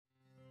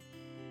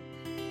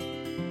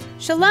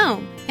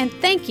Shalom, and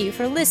thank you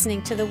for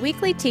listening to the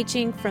weekly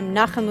teaching from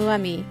Nachamu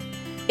Ami.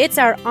 It's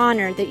our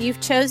honor that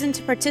you've chosen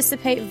to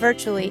participate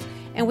virtually,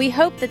 and we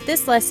hope that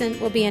this lesson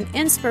will be an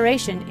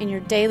inspiration in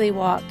your daily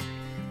walk.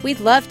 We'd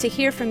love to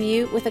hear from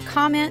you with a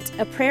comment,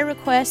 a prayer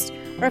request,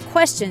 or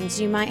questions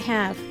you might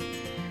have.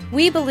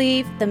 We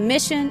believe the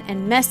mission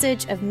and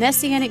message of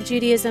Messianic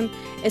Judaism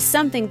is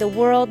something the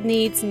world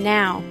needs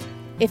now.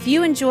 If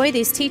you enjoy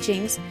these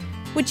teachings,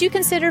 would you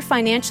consider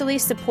financially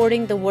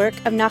supporting the work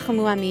of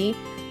Nachamu Ami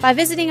by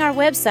visiting our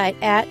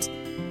website at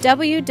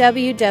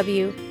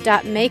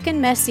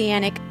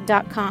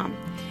www.makenmessianic.com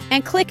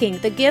and clicking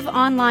the Give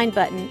Online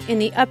button in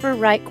the upper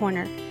right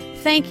corner.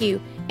 Thank you,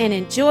 and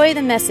enjoy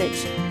the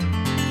message.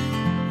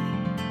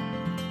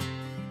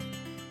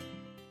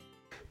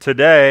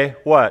 Today,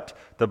 what?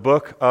 The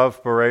book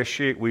of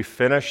Bereshit, we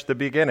finish the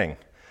beginning.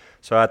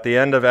 So at the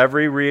end of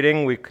every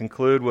reading, we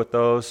conclude with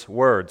those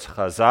words.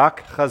 Chazak,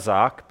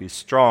 chazak, be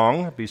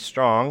strong,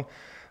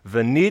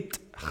 Venit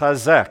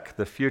chazek,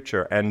 the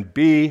future, and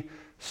be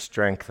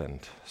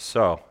strengthened.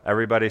 So,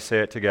 everybody say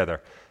it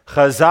together.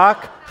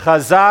 Chazak,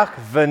 chazak,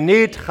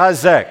 venit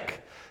chazek.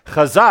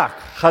 Chazak,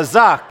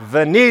 chazak,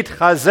 venit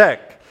chazek.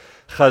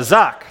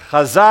 Chazak,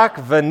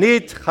 chazak,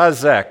 venit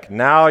chazek.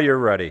 Now you're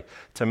ready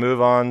to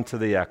move on to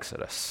the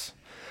Exodus.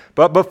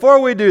 But before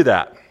we do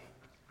that,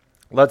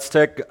 let's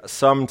take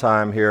some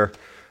time here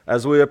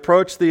as we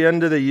approach the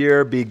end of the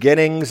year,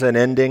 beginnings and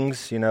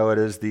endings. You know, it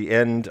is the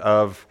end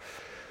of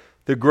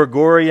the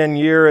Gregorian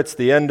year. It's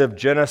the end of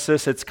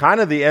Genesis. It's kind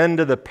of the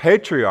end of the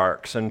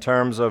patriarchs in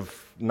terms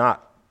of,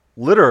 not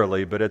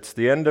literally, but it's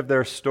the end of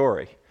their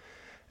story.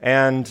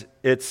 And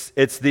it's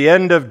the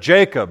end of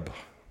Jacob,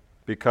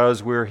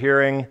 because we're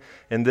hearing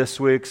in this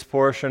week's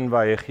portion,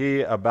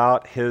 Vayechi,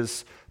 about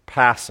his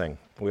passing.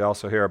 We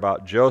also hear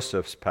about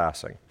Joseph's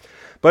passing.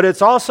 But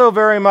it's also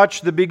very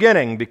much the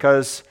beginning,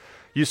 because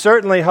you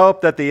certainly hope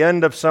that the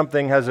end of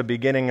something has a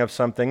beginning of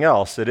something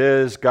else. It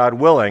is, God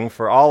willing,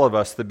 for all of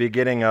us, the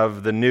beginning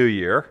of the new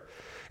year.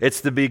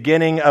 It's the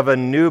beginning of a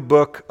new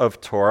book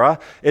of Torah.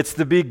 It's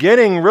the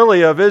beginning,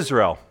 really, of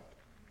Israel.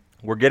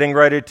 We're getting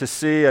ready to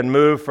see and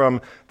move from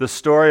the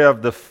story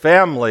of the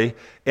family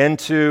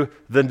into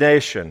the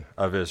nation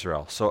of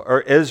Israel.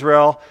 So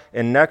Israel,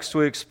 in next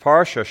week's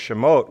Parsha,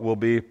 Shemot, will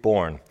be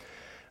born.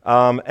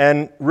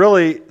 And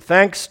really,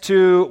 thanks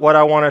to what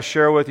I want to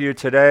share with you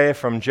today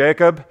from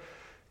Jacob,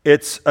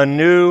 it's a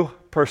new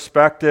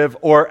perspective,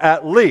 or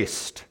at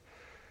least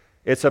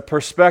it's a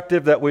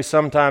perspective that we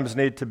sometimes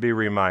need to be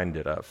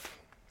reminded of.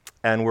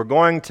 And we're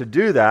going to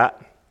do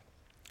that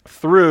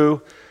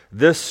through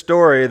this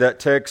story that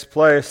takes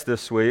place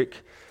this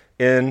week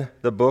in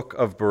the book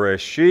of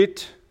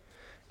Bereshit,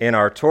 in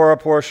our Torah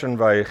portion,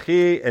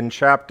 Vayechi, in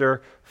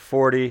chapter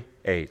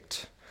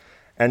 48.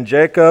 And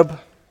Jacob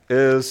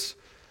is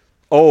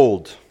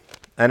old,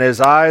 and his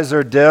eyes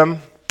are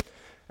dim,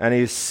 and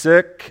he's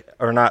sick,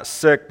 or not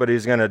sick, but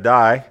he's going to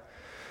die.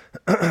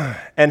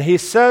 And he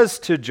says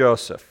to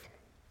Joseph,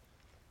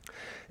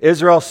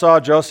 Israel saw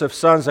Joseph's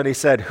sons, and he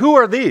said, "Who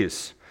are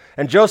these?"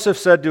 And Joseph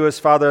said to his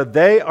father,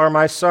 "They are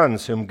my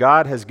sons, whom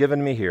God has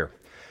given me here."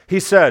 He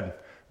said,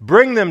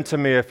 "Bring them to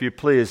me, if you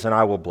please, and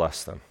I will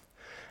bless them."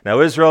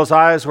 Now Israel's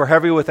eyes were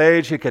heavy with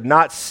age, he could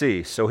not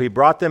see, so he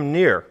brought them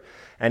near,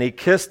 and he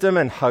kissed them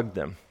and hugged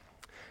them.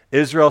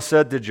 Israel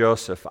said to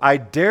Joseph, "I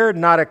dared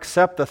not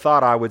accept the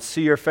thought I would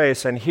see your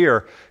face, and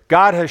here,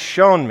 God has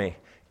shown me,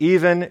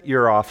 even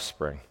your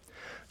offspring."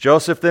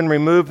 Joseph then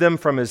removed them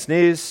from his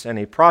knees, and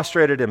he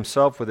prostrated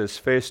himself with his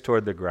face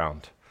toward the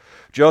ground.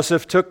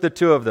 Joseph took the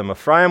two of them,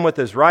 Ephraim with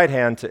his right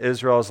hand to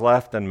Israel's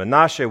left, and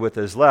Manasseh with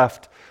his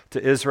left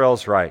to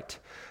Israel's right.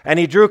 And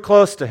he drew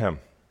close to him.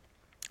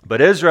 But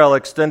Israel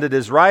extended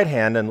his right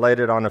hand and laid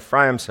it on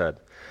Ephraim's head,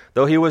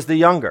 though he was the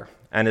younger,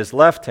 and his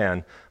left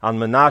hand on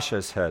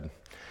Manasseh's head.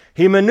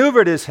 He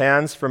maneuvered his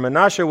hands, for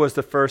Manasseh was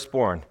the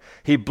firstborn.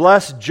 He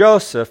blessed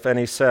Joseph, and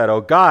he said,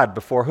 "O God,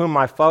 before whom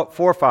my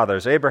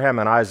forefathers Abraham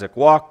and Isaac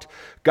walked,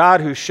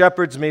 God who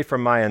shepherds me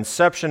from my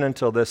inception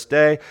until this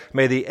day,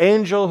 may the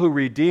angel who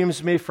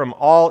redeems me from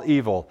all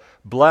evil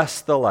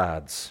bless the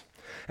lads.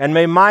 And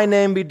may my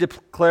name be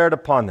declared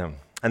upon them,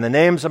 and the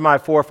names of my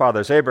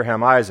forefathers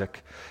Abraham,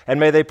 Isaac, and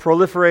may they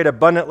proliferate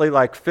abundantly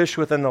like fish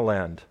within the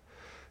land."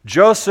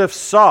 Joseph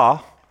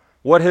saw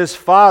what his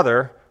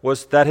father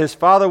was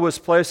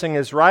placing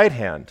his right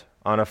hand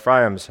on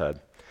Ephraim's head,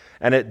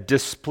 and it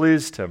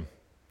displeased him.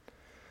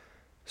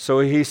 So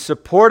he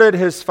supported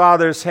his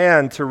father's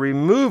hand to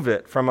remove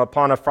it from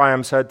upon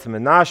Ephraim's head to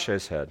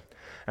Manasseh's head.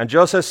 And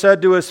Joseph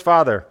said to his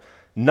father,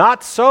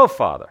 "Not so,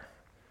 father,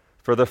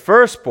 for this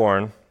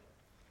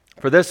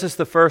is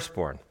the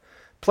firstborn.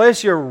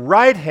 Place your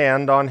right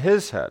hand on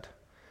his head."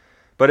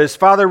 But his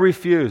father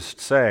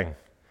refused, saying,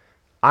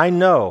 "I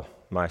know,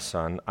 my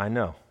son, I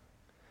know.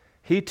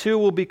 He too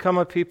will become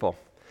a people,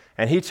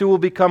 and he too will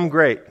become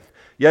great.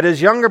 Yet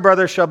his younger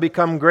brother shall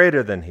become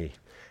greater than he,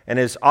 and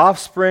his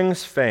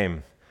offspring's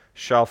fame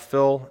shall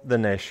fill the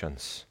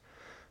nations."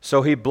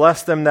 So he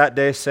blessed them that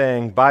day,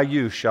 saying, "By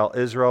you shall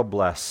Israel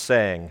bless,"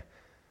 saying,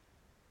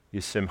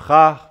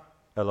 "Yisimcha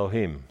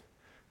Elohim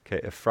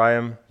Okay,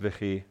 Ephraim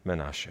v'chi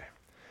Manasseh.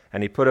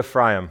 And he put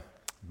Ephraim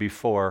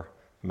before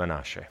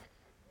Manasseh.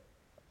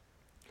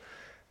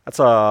 That's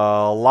a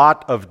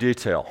lot of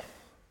detail.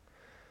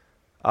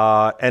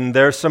 And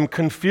there's some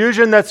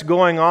confusion that's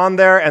going on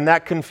there, and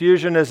that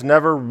confusion is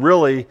never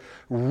really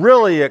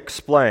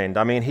explained.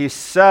 I mean, he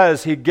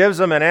gives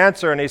them an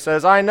answer, and he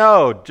says, I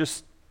know,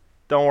 just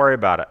don't worry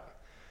about it.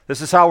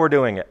 This is how we're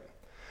doing it.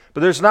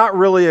 But there's not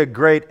really a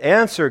great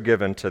answer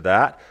given to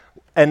that.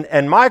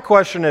 And my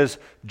question is,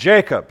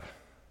 Jacob,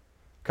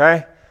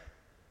 okay?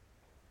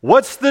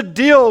 What's the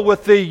deal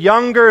with the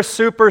younger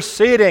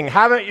superseding?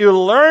 Haven't you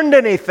learned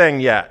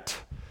anything yet?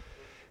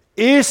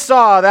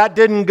 Esau, that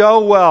didn't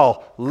go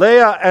well.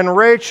 Leah and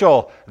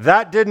Rachel,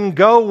 that didn't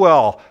go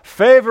well.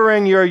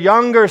 Favoring your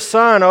younger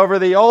son over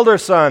the older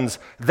sons,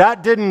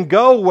 that didn't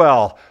go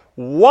well.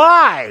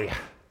 Why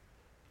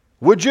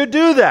would you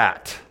do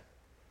that?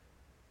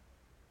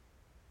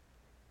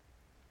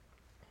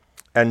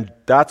 And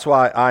that's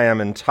why I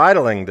am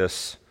entitling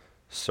this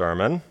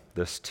sermon,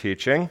 this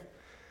teaching,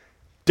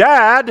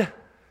 Dad,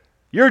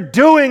 you're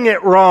doing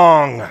it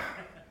wrong.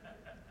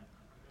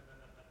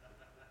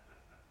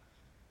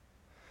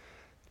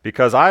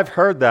 Because I've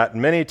heard that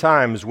many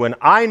times when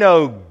I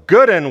know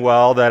good and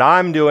well that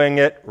I'm doing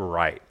it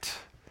right.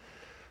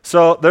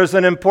 So there's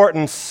an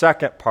important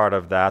second part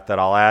of that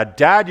I'll add.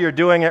 Dad, you're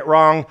doing it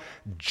wrong.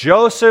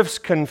 Joseph's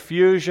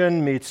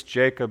confusion meets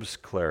Jacob's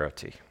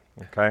clarity.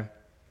 Okay?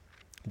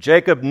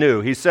 Jacob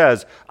knew. He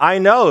says, I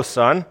know,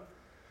 son.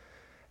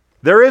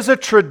 There is a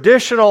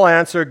traditional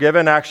answer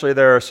given. Actually,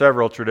 there are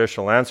several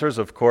traditional answers,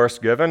 of course,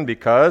 given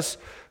because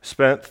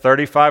spent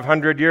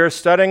 3,500 years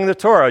studying the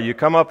Torah. You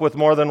come up with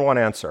more than one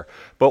answer.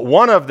 But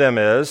one of them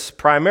is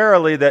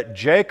primarily that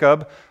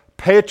Jacob,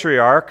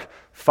 patriarch,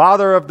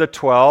 father of the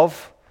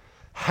 12,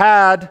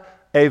 had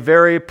a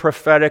very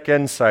prophetic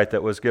insight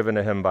that was given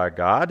to him by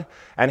God.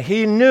 And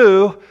he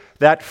knew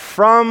that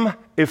from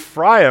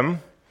Ephraim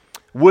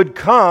would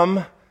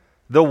come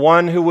the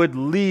one who would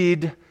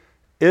lead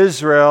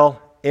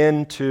Israel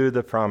into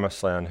the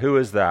promised land. Who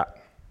is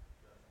that?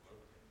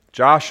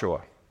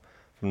 Joshua,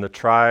 from the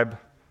tribe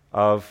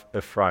of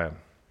Ephraim.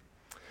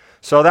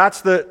 So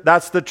that's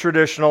the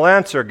traditional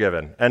answer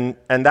given, and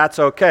that's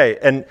okay.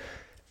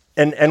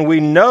 And we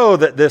know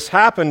that this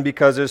happened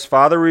because his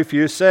father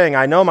refused, saying,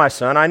 I know, my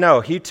son, I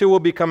know. He too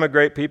will become a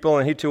great people,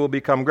 and he too will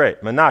become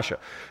great. Manasseh.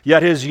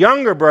 Yet his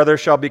younger brother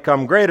shall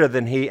become greater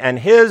than he, and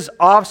his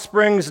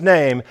offspring's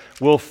name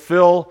will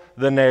fill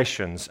the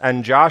nations.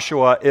 And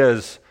Joshua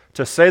is,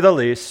 to say the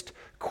least,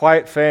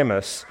 quite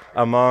famous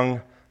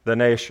among the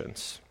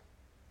nations.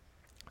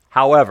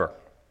 However,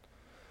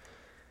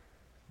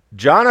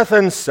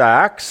 Jonathan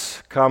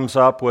Sachs comes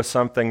up with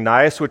something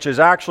nice, which is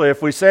actually,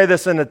 if we say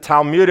this in a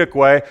Talmudic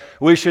way,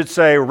 we should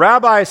say,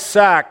 Rabbi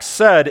Sachs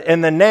said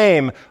in the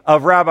name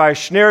of Rabbi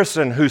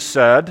Schneerson, who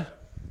said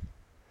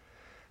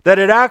that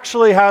it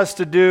actually has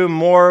to do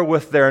more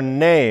with their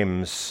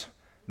names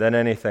than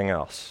anything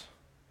else.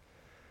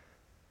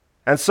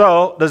 And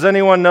so, does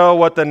anyone know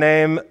what the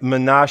name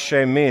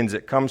Manasseh means?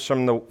 It comes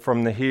from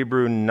the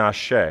Hebrew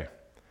nasheh,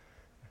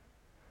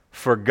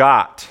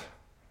 forgot.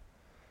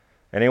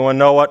 Anyone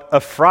know what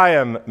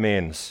Ephraim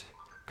means?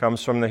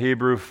 Comes from the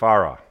Hebrew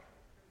farah,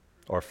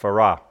 or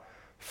farah,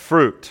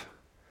 fruit.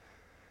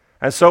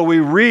 And so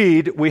we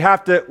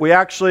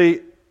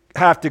actually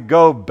have to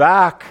go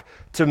back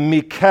to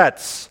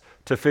Miketz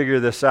to figure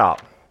this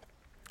out.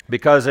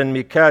 Because in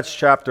Miketz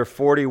chapter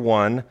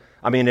 41,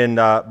 in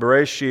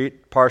Bereshit,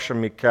 Parsha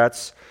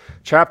Miketz,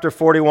 chapter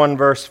 41,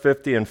 verse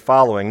 50 and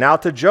following. Now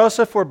to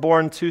Joseph were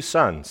born 2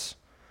 sons,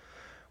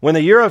 when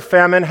the year of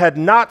famine had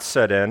not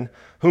set in,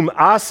 whom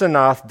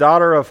Asenath,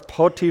 daughter of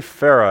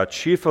Potipharah,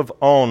 chief of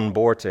On,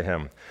 bore to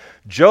him.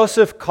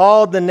 Joseph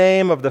called the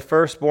name of the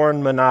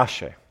firstborn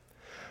Manasseh.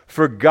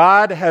 For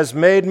God has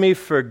made me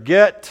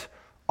forget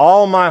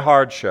all my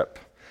hardship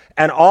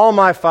and all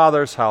my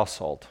father's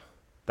household.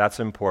 That's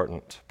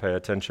important. Pay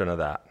attention to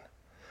that.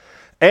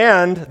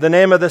 And the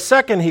name of the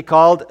second he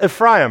called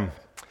Ephraim.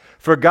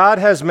 For God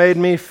has made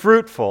me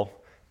fruitful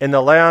in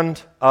the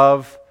land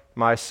of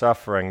my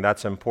suffering.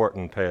 That's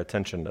important. Pay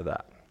attention to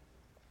that.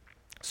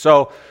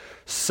 So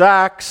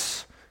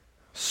Sachs,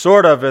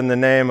 sort of in the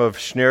name of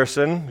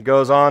Schneerson,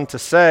 goes on to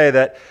say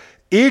that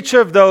each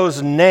of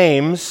those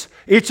names,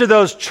 each of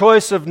those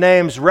choice of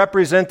names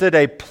represented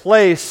a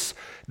place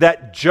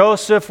that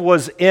Joseph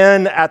was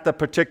in at the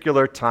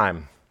particular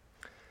time.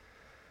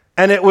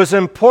 And it was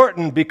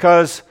important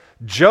because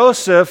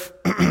Joseph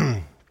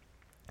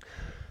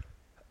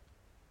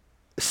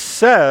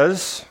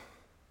says,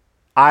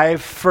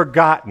 I've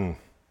forgotten.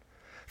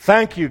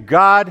 Thank you,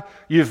 God,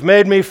 you've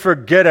made me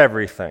forget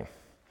everything.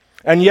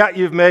 And yet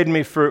you've made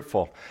me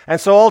fruitful. And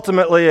so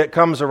ultimately it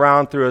comes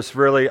around through this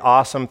really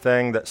awesome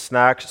thing that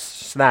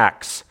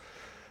snacks.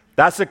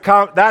 That's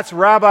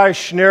Rabbi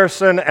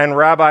Schneerson and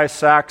Rabbi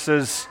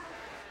Sachs's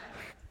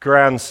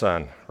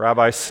grandson,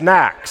 Rabbi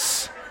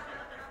Snacks.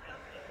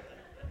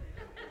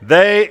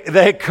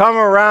 They come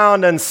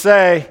around and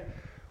say,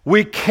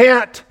 we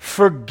can't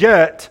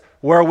forget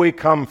where we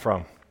come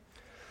from.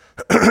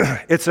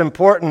 it's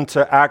important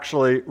to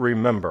actually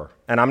remember.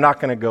 And I'm not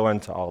going to go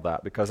into all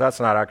that because that's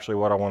not actually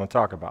what I want to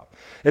talk about.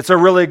 It's a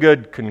really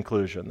good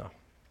conclusion, though.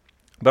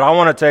 But I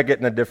want to take it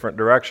in a different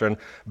direction.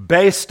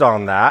 Based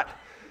on that,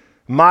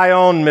 my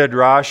own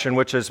midrash, and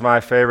which is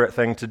my favorite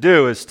thing to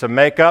do, is to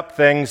make up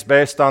things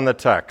based on the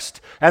text.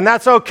 And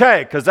that's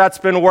okay, because that's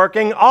been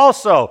working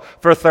also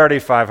for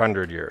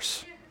 3,500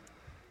 years.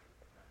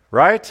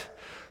 Right?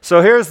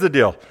 So here's the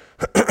deal.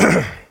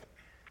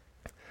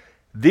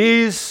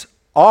 This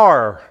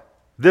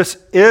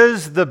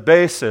is the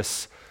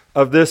basis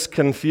of this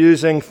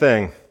confusing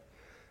thing.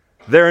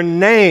 Their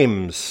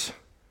names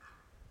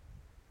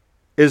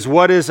is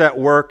what is at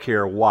work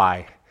here.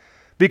 Why?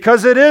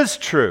 Because it is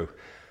true.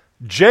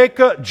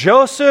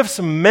 Joseph's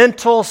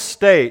mental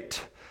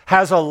state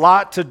has a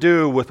lot to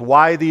do with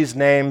why these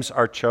names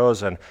are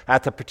chosen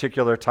at the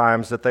particular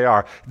times that they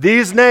are.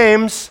 These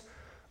names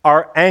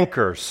are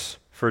anchors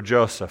for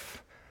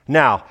Joseph.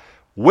 Now,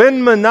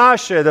 when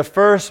Manasseh, the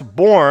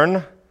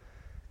firstborn,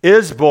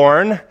 is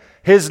born,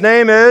 his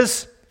name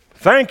is,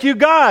 thank you,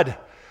 God,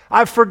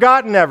 I've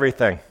forgotten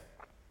everything.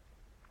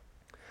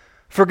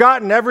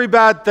 Forgotten every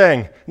bad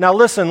thing. Now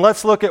listen,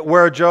 let's look at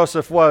where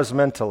Joseph was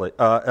mentally,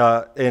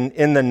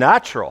 in the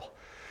natural.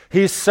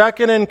 He's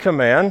second in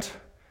command.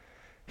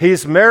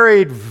 He's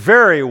married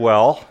very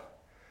well.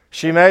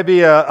 She may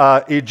be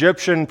an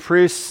Egyptian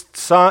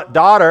priest's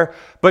daughter,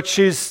 but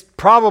she's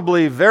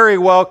probably very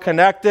well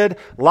connected,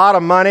 a lot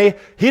of money.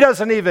 He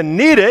doesn't even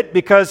need it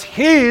because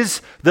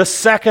he's the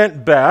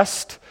second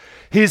best.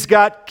 He's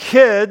got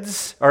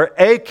kids, or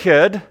a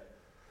kid.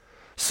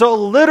 So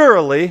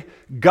literally,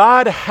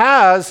 God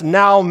has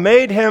now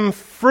made him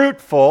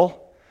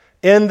fruitful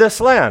in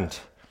this land.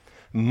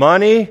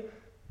 Money,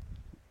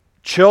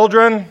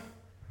 children,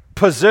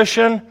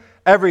 position,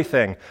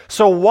 everything.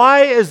 So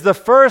why is the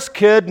first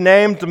kid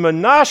named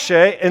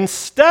Manasseh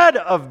instead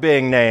of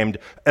being named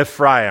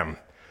Ephraim?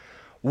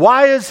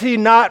 Why is he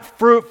not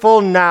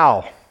fruitful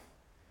now?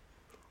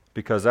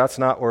 Because that's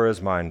not where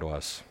his mind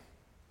was.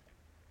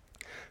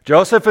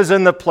 Joseph is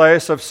in the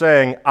place of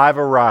saying, I've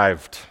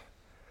arrived.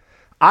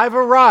 I've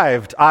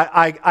arrived.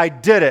 I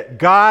did it.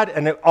 God,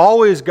 and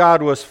always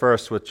God was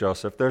first with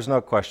Joseph. There's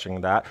no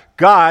questioning that.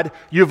 God,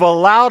 you've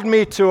allowed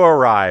me to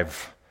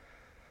arrive.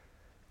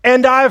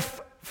 And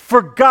I've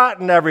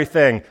forgotten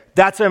everything.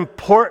 That's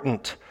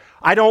important.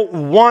 I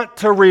don't want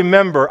to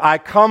remember. I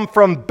come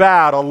from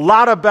bad. A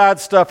lot of bad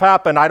stuff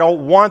happened. I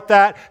don't want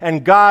that.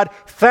 And God,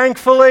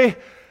 thankfully,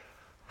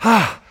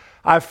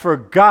 I've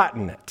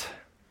forgotten it.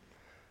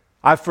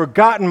 I've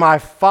forgotten my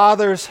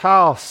father's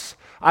house.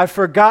 I've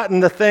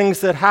forgotten the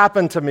things that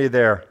happened to me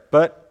there.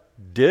 But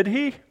did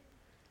he?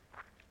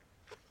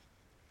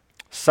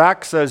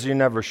 Sachs says you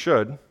never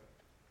should.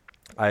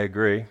 I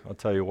agree. I'll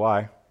tell you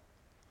why.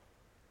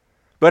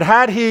 But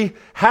had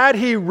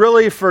he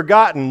really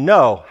forgotten?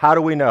 No. How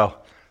do we know?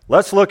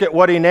 Let's look at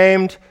what he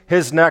named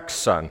his next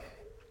son.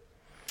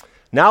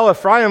 Now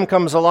Ephraim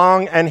comes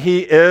along and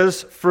he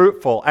is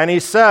fruitful. And he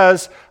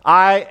says,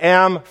 I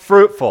am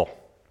fruitful.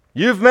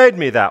 You've made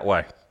me that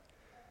way.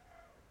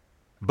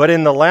 But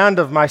in the land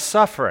of my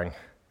suffering,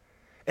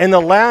 in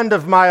the land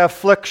of my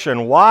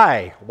affliction,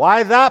 why?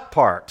 Why that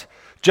part?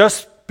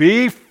 Just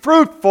be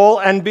fruitful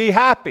and be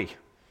happy.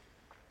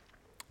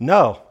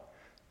 No,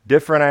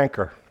 different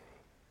anchor.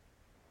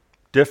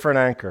 Different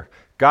anchor.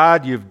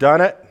 God, you've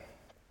done it,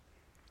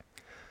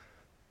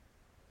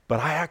 but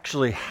I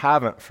actually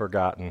haven't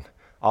forgotten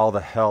all the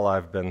hell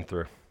I've been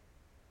through.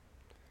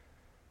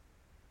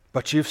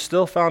 But you've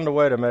still found a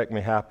way to make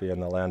me happy in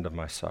the land of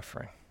my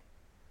suffering.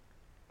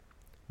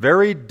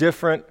 Very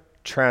different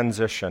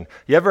transition.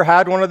 You ever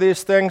had one of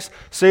these things?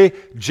 See,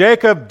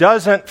 Jacob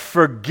doesn't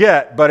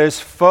forget, but his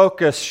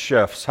focus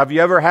shifts. Have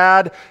you ever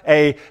had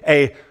a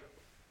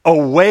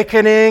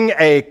awakening,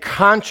 a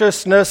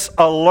consciousness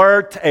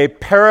alert, a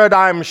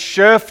paradigm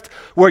shift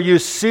where you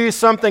see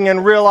something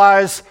and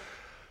realize,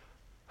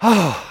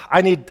 oh,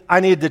 I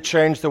need to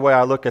change the way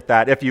I look at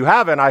that. If you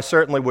haven't, I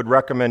certainly would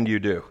recommend you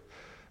do.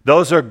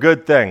 Those are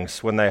good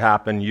things when they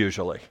happen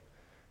usually.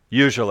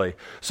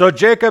 So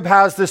Jacob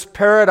has this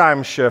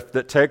paradigm shift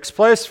that takes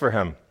place for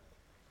him.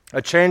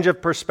 A change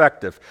of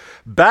perspective.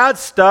 Bad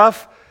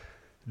stuff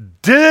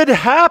did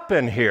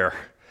happen here.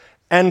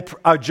 And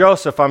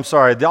Joseph, I'm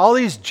sorry, all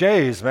these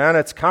J's, man,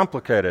 it's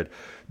complicated.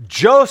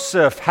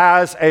 Joseph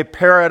has a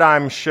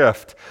paradigm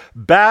shift.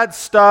 Bad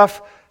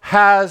stuff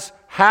has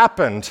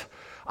happened.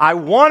 I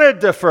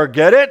wanted to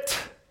forget it,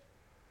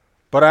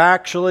 but I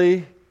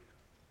actually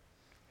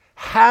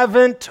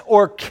haven't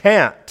or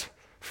can't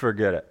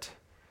forget it.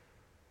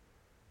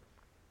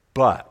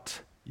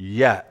 But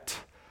yet,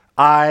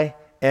 I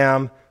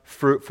am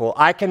fruitful.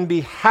 I can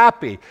be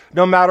happy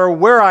no matter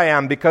where I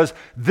am because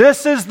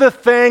this is the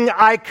thing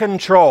I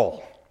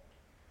control.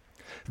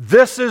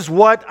 This is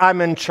what I'm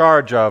in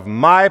charge of,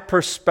 my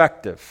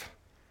perspective.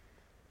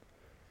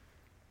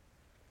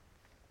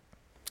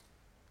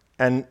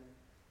 And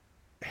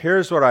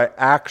here's what I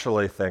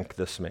actually think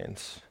this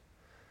means.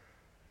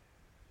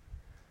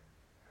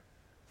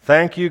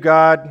 Thank you,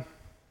 God.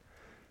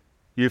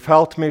 You've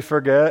helped me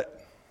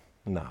forget?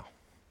 No.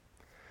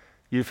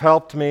 You've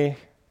helped me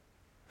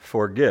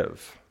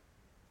forgive,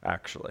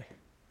 actually.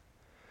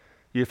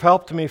 You've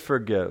helped me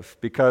forgive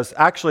because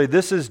actually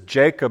this is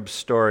Jacob's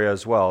story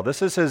as well.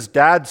 This is his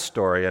dad's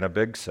story in a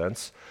big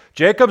sense.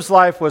 Jacob's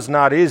life was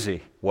not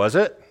easy, was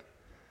it?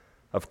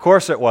 Of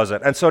course it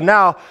wasn't. And so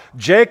now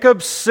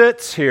Jacob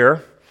sits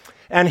here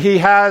and he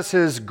has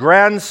his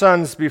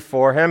grandsons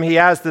before him. He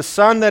has the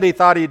son that he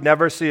thought he'd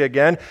never see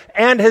again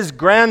and his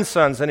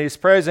grandsons, and he's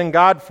praising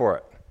God for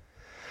it.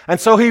 And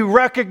so he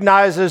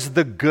recognizes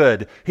the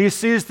good. He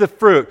sees the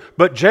fruit.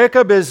 But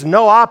Jacob is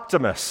no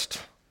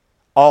optimist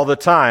all the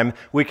time.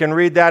 We can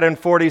read that in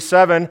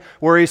 47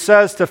 where he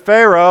says to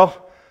Pharaoh,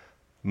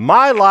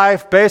 my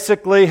life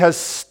basically has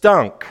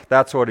stunk.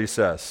 That's what he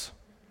says.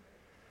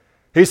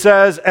 He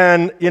says,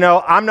 and,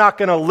 I'm not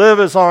going to live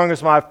as long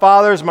as my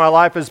father's. My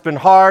life has been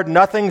hard.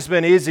 Nothing's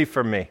been easy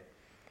for me.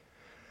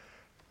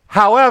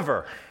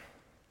 However,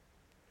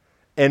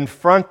 in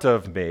front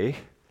of me,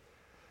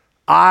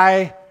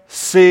 I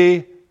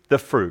see the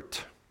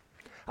fruit.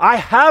 I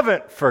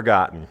haven't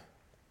forgotten,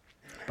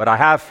 but I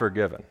have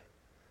forgiven.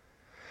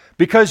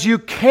 Because you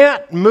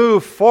can't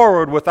move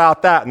forward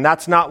without that, and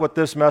that's not what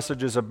this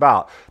message is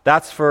about.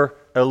 That's for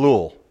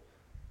Elul.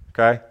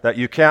 Okay, that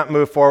you can't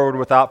move forward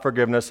without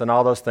forgiveness and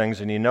all those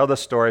things, and you know the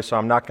story, so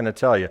I'm not going to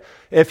tell you.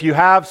 If you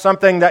have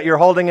something that you're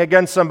holding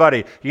against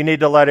somebody, you need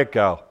to let it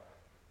go.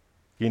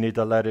 You need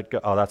to let it go.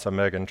 Oh, that's a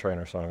Meghan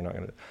Trainor song. I'm not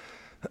going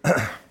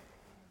to.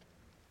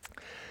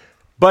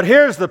 But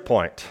here's the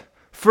point.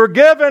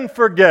 Forgive and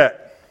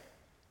forget.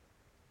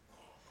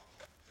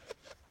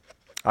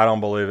 I don't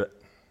believe it.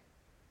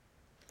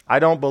 I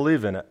don't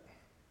believe in it.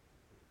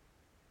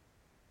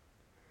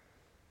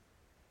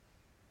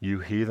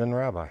 You heathen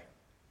rabbi.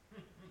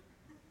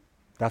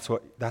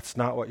 That's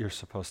not what you're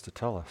supposed to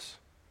tell us.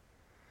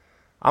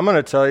 I'm going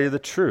to tell you the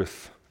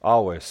truth,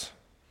 always.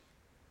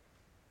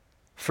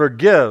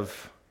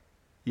 Forgive,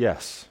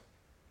 yes.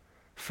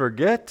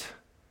 Forget,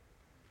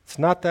 it's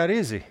not that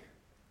easy.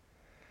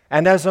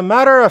 And as a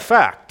matter of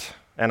fact,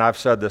 and I've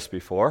said this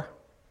before,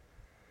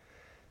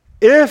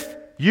 if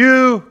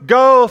you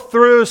go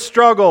through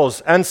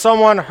struggles and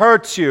someone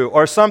hurts you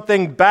or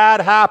something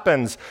bad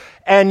happens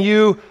and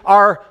you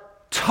are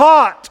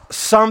taught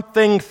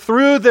something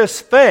through this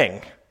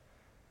thing,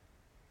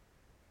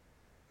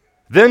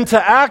 then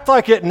to act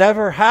like it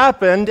never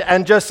happened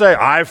and just say,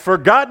 I've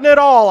forgotten it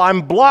all,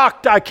 I'm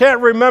blocked, I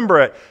can't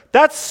remember it,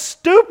 that's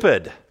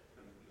stupid.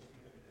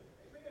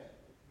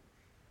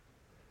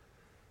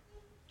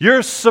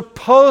 You're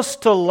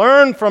supposed to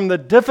learn from the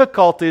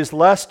difficulties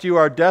lest you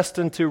are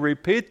destined to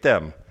repeat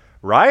them,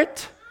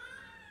 right?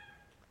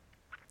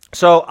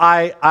 So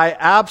I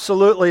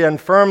absolutely and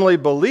firmly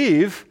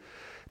believe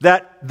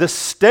that the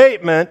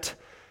statement,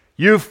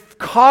 you've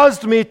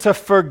caused me to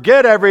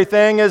forget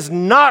everything, is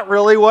not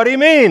really what he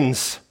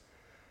means.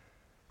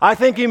 I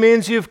think he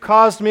means you've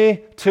caused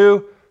me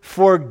to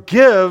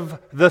forgive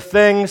the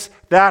things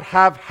that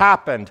have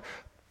happened.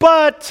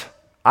 But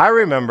I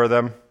remember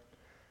them.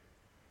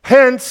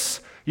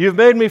 Hence, you've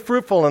made me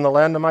fruitful in the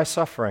land of my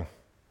suffering.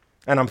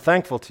 And I'm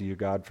thankful to you,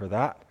 God, for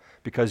that,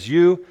 because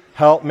you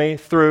helped me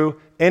through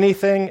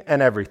anything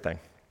and everything.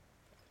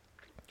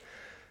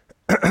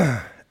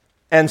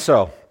 And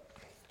so,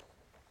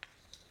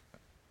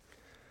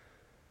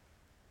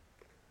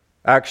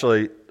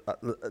 actually,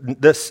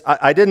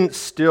 I didn't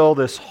steal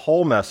this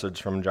whole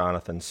message from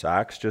Jonathan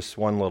Sacks, just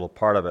one little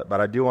part of it, but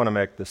I do want to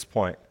make this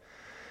point.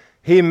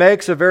 He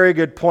makes a very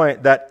good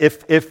point that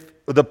if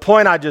the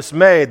point I just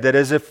made, that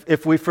is,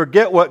 if we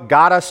forget what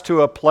got us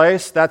to a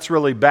place, that's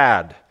really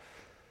bad.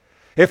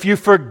 If you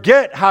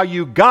forget how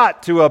you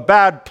got to a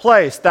bad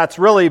place, that's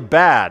really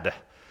bad,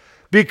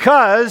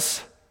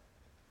 because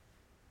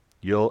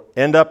you'll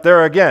end up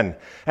there again.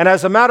 And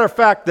as a matter of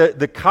fact,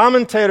 the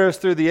commentators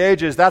through the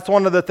ages, that's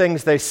one of the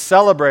things they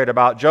celebrate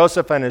about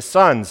Joseph and his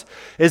sons,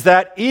 is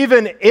that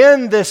even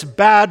in this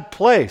bad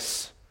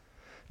place,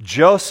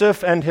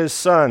 Joseph and his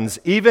sons,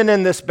 even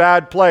in this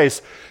bad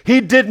place, he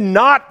did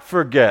not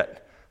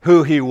forget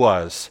who he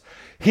was.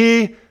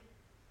 He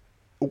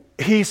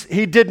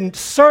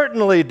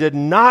certainly did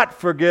not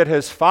forget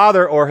his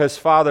father or his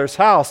father's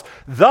house.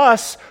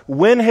 Thus,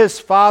 when his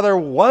father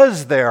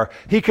was there,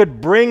 he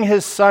could bring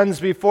his sons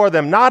before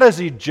them, not as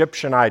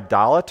Egyptian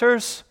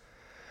idolaters,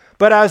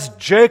 but as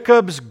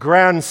Jacob's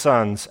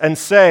grandsons, and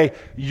say,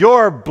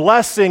 your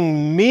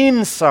blessing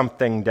means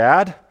something,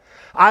 Dad.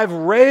 I've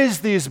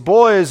raised these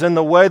boys in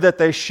the way that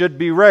they should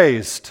be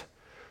raised.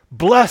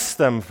 Bless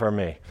them for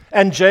me.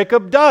 And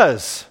Jacob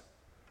does.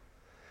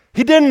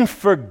 He didn't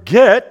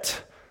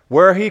forget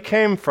where he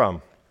came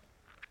from.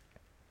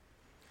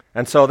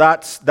 And so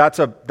that's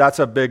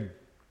a big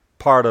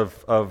part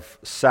of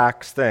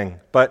Sacks'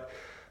 thing. But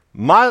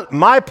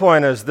my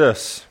point is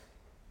this.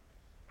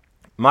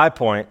 My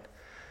point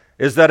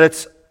is that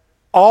it's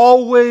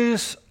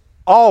always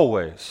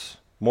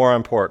more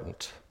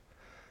important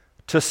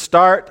to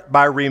start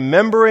by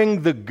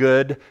remembering the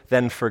good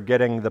than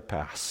forgetting the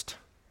past.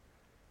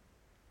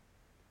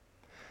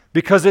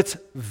 Because it's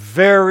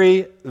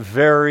very,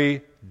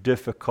 very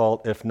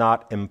difficult, if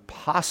not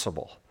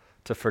impossible,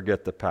 to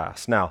forget the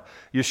past. Now,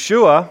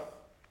 Yeshua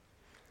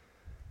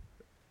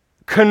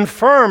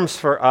confirms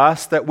for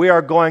us that we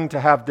are going to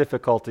have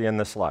difficulty in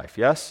this life,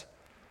 yes?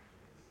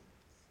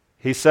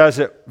 He says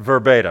it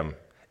verbatim.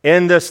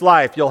 In this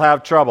life, you'll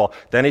have trouble.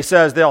 Then he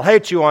says, they'll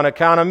hate you on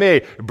account of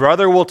me.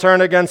 Brother will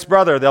turn against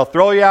brother. They'll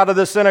throw you out of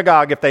the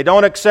synagogue. If they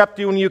don't accept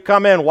you when you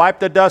come in, wipe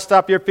the dust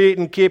off your feet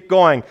and keep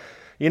going.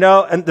 You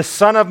know, and the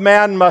Son of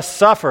Man must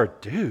suffer.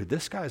 Dude,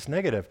 this guy's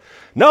negative.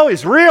 No,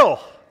 he's real.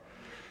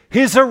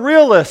 He's a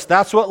realist.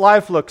 That's what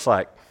life looks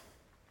like.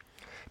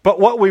 But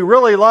what we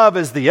really love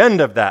is the end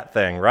of that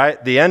thing,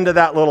 right? The end of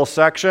that little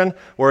section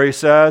where he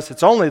says,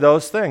 it's only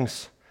those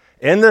things.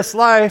 In this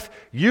life,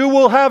 you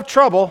will have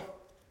trouble.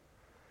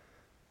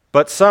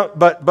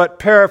 But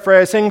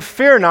paraphrasing,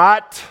 fear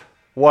not,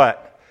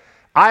 what?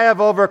 I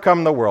have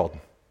overcome the world.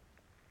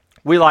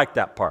 We like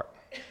that part.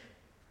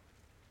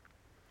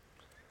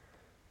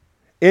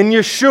 In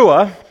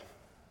Yeshua,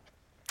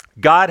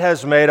 God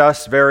has made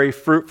us very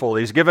fruitful.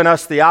 He's given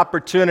us the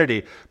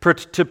opportunity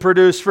to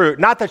produce fruit.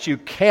 Not that you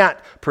can't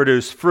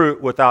produce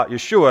fruit without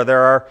Yeshua.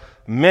 There are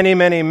many,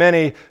 many,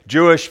 many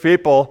Jewish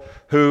people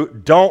who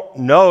don't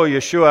know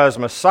Yeshua as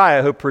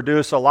Messiah who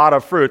produce a lot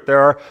of fruit. There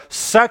are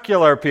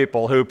secular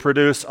people who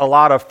produce a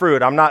lot of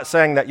fruit. I'm not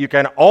saying that you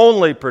can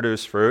only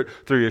produce fruit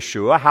through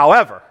Yeshua.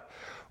 However,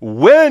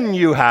 when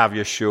you have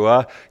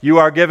Yeshua, you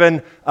are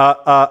given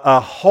a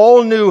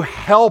whole new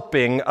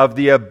helping of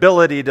the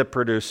ability to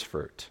produce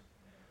fruit.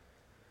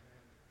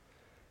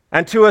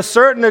 And to a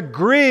certain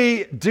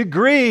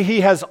degree,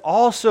 he has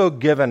also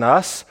given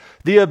us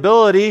the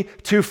ability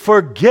to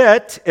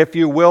forget, if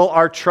you will,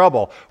 our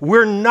trouble.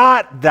 We're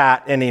not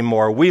that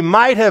anymore. We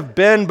might have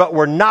been, but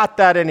we're not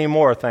that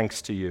anymore,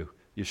 thanks to you,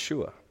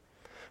 Yeshua,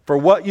 for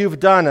what you've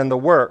done in the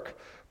work.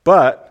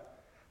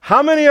 But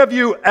how many of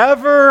you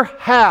ever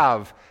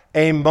have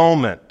a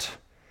moment,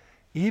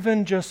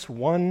 even just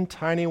one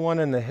tiny one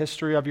in the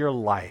history of your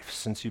life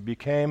since you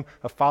became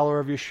a follower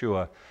of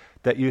Yeshua,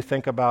 that you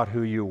think about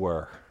who you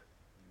were?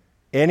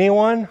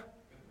 Anyone?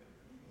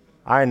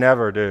 I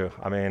never do.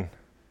 I mean,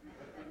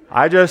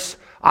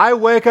 I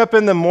wake up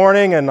in the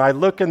morning and I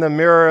look in the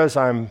mirror as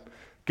I'm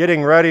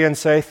getting ready and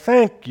say,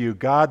 thank you,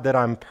 God, that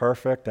I'm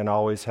perfect and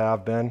always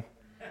have been.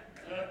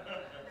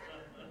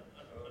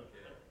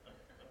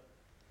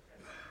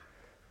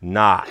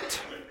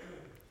 Not.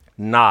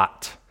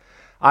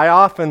 I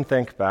often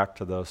think back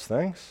to those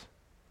things.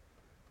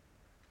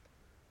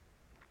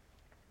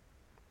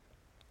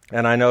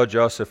 And I know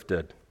Joseph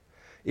did,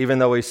 even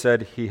though he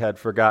said he had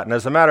forgotten.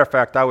 As a matter of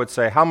fact, I would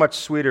say, how much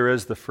sweeter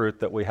is the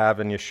fruit that we have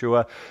in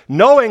Yeshua?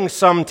 Knowing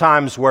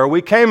sometimes where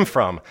we came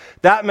from.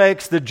 That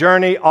makes the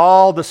journey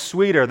all the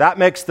sweeter. That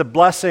makes the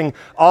blessing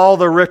all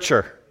the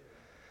richer.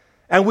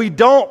 And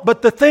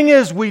but the thing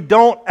is, we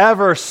don't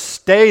ever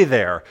stay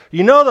there.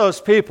 You know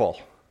those people.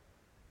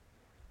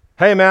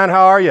 Hey man,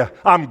 how are you?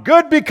 I'm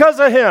good because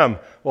of him.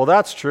 Well,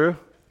 that's true.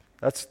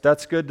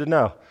 That's good to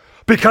know.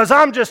 Because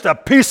I'm just a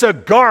piece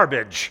of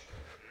garbage.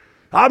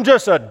 I'm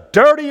just a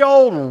dirty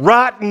old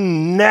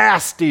rotten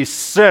nasty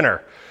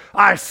sinner.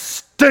 I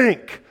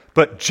stink,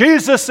 but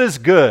Jesus is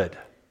good.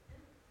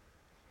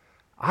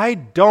 I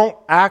don't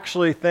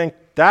actually think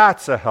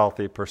that's a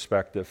healthy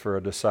perspective for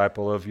a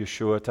disciple of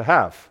Yeshua to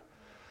have.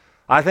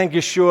 I think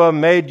Yeshua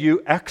made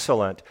you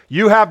excellent.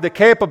 You have the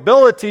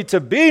capability to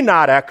be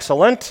not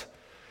excellent,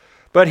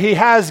 but he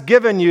has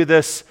given you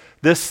this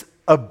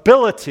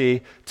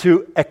ability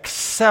to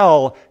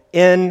excel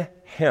in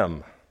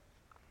him.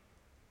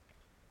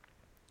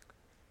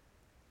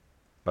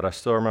 But I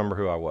still remember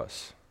who I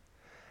was.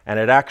 And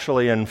it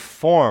actually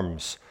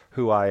informs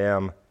who I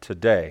am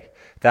today.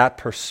 That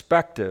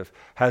perspective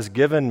has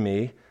given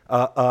me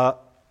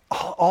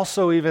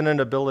also even an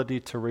ability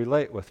to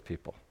relate with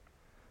people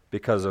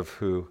because of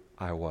who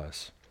I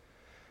was.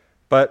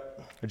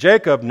 But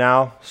Jacob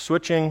now,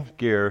 switching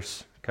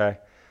gears, okay?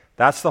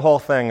 That's the whole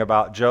thing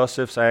about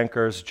Joseph's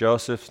anchors,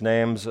 Joseph's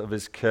names of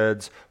his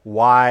kids,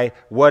 why,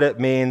 what it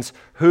means,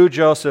 who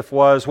Joseph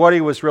was, what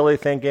he was really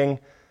thinking,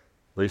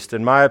 at least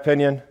in my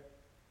opinion.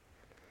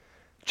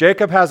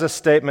 Jacob has a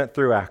statement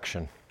through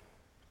action.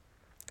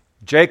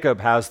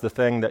 Jacob has the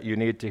thing that you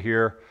need to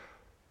hear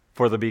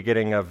for the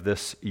beginning of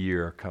this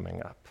year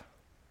coming up.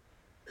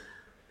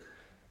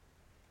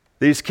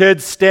 These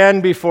kids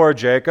stand before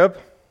Jacob,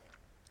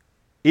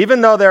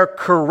 even though they're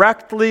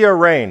correctly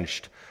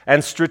arranged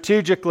and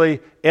strategically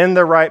in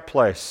the right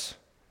place.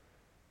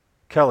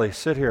 Kelly,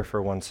 sit here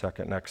for 1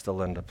 second next to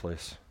Linda,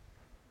 please.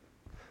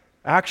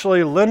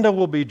 Actually, Linda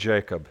will be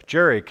Jacob.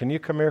 Jerry, can you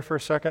come here for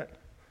a second?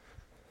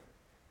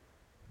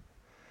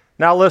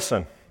 Now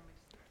listen.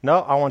 No,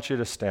 I want you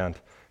to stand.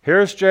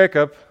 Here's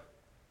Jacob.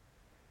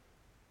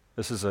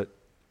 This is an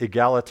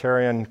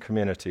egalitarian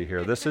community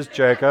here. This is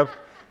Jacob.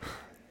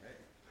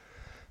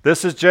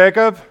 This is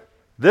Jacob.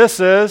 This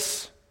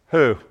is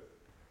who?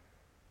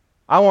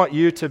 I want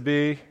you to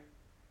be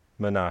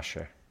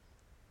Manasseh.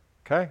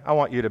 Okay? I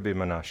want you to be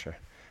Manasseh.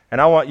 And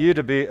I want you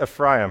to be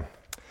Ephraim.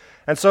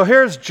 And so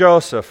here's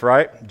Joseph,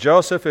 right?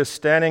 Joseph is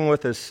standing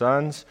with his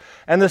sons.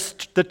 And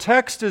the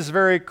text is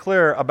very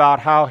clear about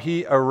how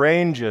he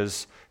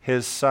arranges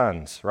his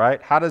sons,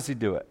 right? How does he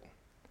do it?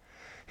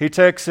 He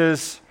takes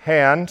his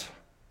hand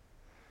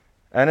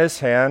and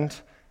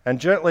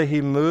gently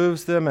he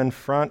moves them in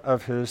front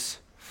of his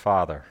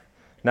father.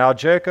 Now,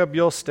 Jacob,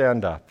 you'll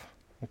stand up,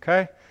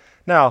 okay?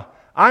 Now,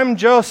 I'm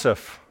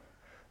Joseph.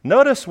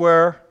 Notice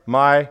where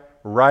my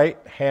right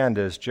hand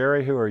is.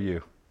 Jerry, who are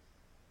you?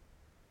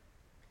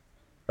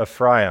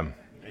 Ephraim.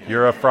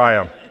 You're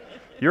Ephraim.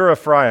 You're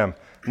Ephraim.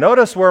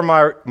 Notice where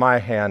my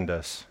hand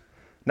is.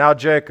 Now,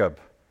 Jacob,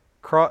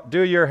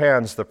 do your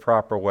hands the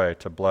proper way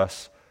to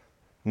bless.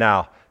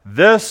 Now,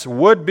 this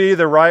would be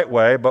the right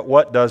way, but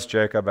what does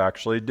Jacob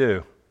actually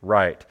do?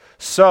 Right.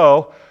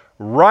 So,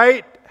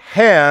 right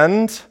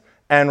hand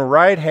and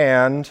right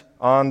hand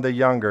on the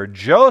younger.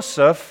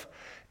 Joseph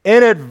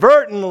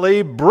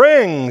inadvertently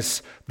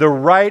brings the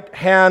right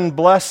hand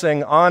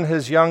blessing on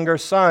his younger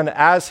son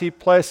as he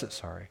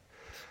places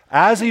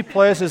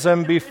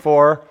him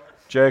before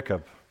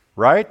Jacob.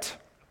 Right?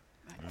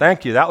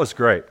 Thank you. That was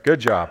great.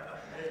 Good job.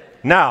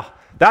 Now,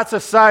 that's a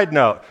side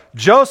note.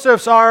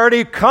 Joseph's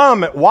already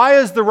come. Why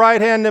is the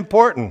right hand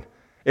important?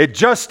 It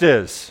just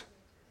is.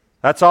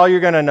 That's all you're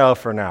going to know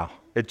for now.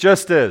 It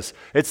just is.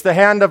 It's the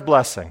hand of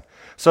blessing.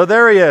 So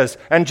there he is.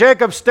 And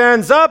Jacob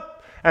stands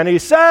up and he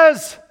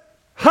says,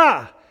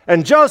 "Ha!"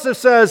 And Joseph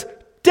says,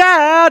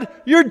 "Dad,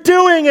 you're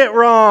doing it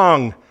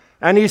wrong."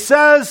 And he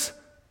says,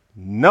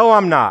 "No,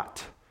 I'm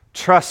not.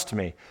 Trust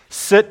me.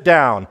 Sit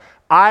down.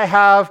 I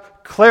have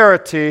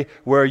clarity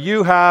where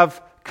you have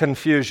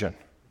confusion."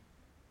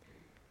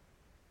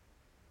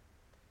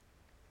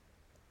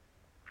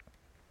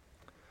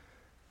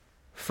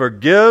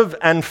 Forgive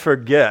and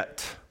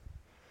forget.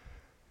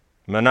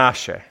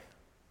 Manasseh.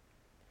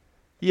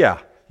 Yeah,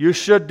 you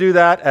should do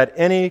that at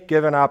any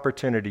given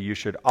opportunity. You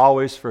should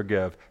always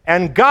forgive.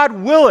 And God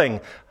willing,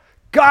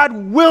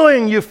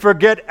 you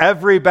forget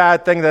every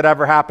bad thing that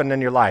ever happened in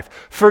your life.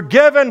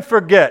 Forgive and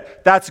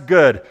forget. That's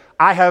good.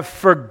 I have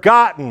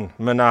forgotten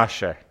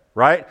Manasseh,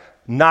 right?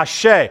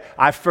 Nashe.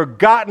 I've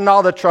forgotten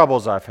all the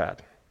troubles I've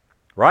had,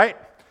 right?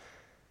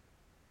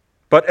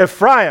 But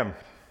Ephraim,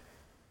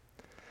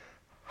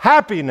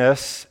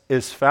 happiness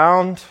is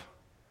found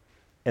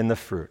in the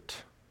fruit.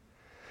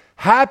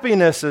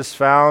 Happiness is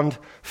found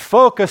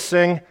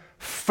focusing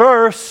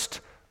first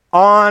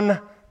on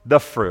the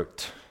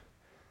fruit.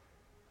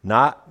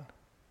 Not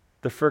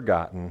the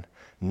forgotten,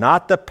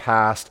 not the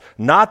past,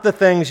 not the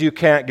things you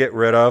can't get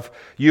rid of.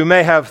 You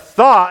may have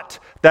thought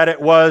that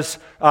it was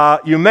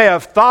horrible, you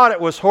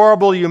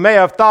may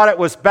have thought it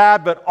was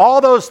bad, but all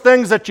those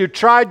things that you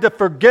tried to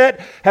forget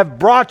have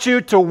brought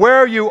you to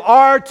where you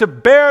are to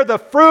bear the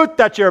fruit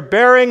that you're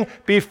bearing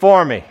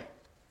before me.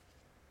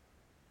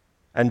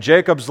 And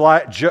Jacob's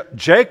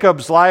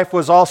life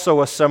was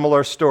also a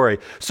similar story.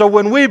 So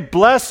when we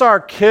bless our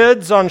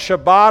kids on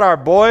Shabbat, our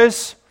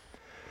boys,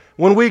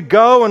 when we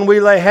go and we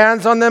lay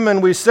hands on them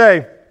and we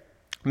say,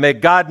 "May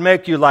God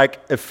make you like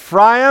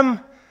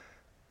Ephraim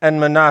and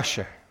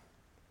Manasseh."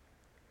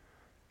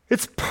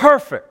 It's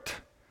perfect.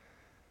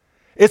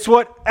 It's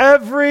what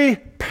every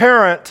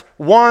parent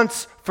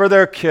wants for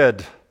their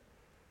kid.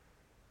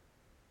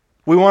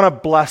 We want to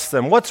bless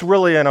them. What's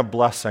really in a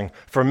blessing?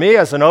 For me,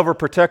 as an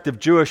overprotective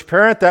Jewish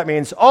parent, that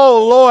means,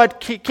 "Oh, Lord,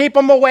 keep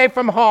them away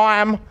from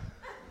harm."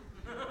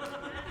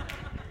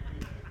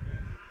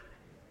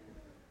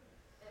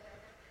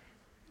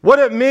 What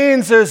it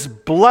means is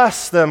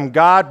bless them,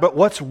 God, but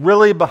what's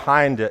really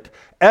behind it?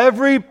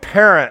 Every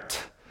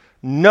parent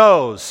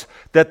knows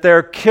that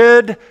their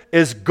kid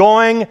is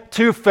going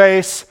to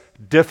face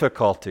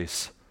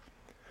difficulties.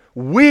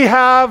 We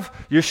have,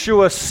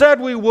 Yeshua said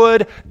we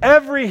would,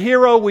 every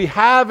hero we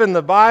have in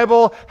the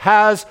Bible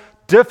has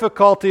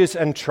difficulties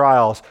and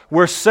trials.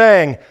 We're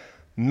saying,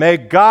 may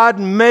God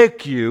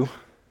make you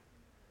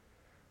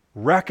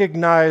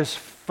recognize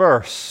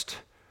first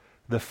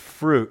the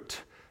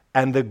fruit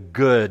and the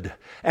good.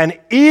 And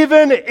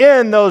even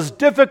in those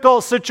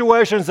difficult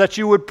situations that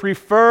you would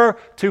prefer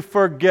to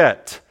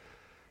forget,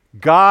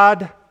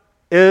 God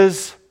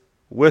is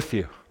with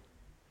you.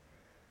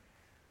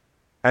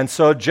 And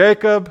so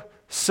Jacob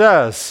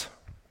says,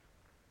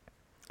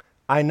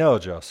 "I know,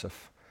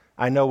 Joseph.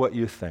 I know what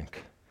you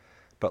think.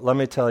 But let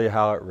me tell you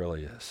how it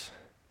really is.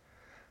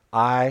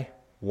 I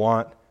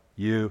want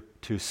you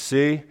to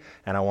see,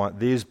 and I want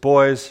these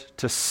boys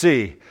to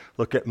see.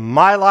 Look at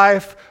my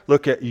life,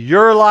 look at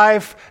your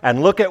life,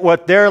 and look at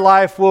what their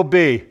life will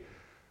be.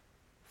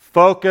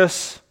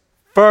 Focus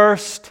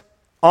first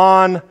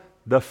on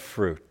the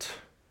fruit."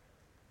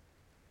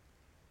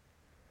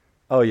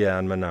 Oh yeah,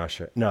 and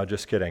Manasseh. No,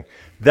 just kidding.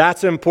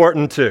 That's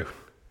important too,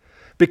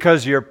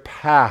 because your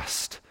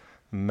past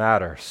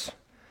matters.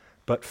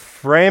 But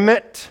frame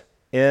it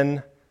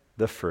in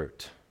the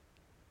fruit.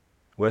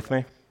 With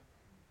me?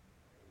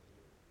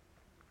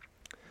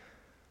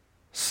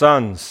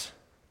 Sons,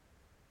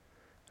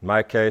 in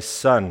my case,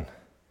 son,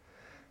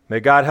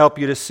 may God help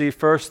you to see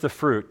first the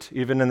fruit,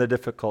 even in the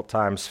difficult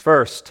times.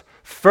 First,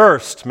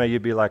 may you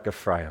be like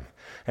Ephraim.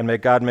 And may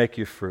God make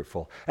you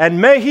fruitful.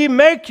 And may He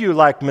make you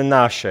like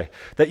Manasseh,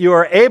 that you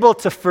are able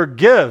to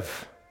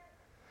forgive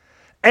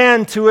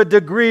and to a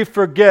degree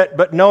forget,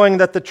 but knowing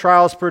that the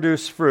trials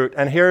produce fruit.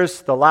 And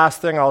here's the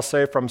last thing I'll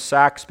say from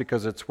Sachs,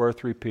 because it's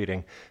worth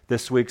repeating,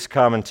 this week's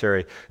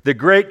commentary. The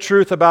great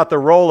truth about the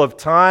role of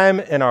time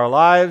in our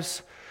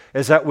lives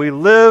is that we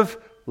live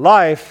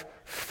life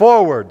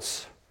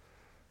forwards,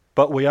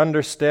 but we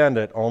understand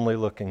it only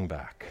looking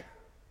back.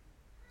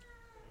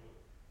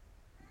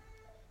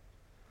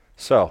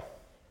 So,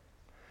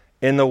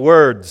 in the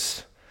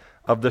words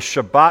of the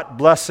Shabbat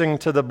blessing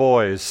to the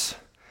boys,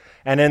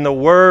 and in the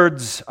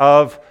words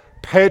of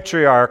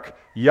Patriarch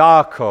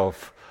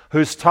Yaakov,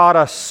 who's taught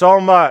us so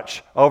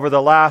much over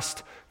the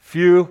last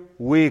few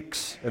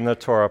weeks in the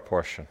Torah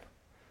portion,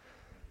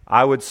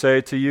 I would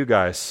say to you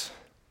guys,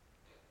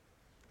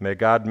 may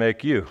God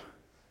make you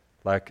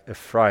like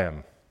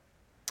Ephraim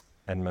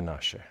and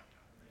Manasseh.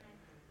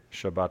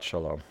 Shabbat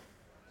Shalom.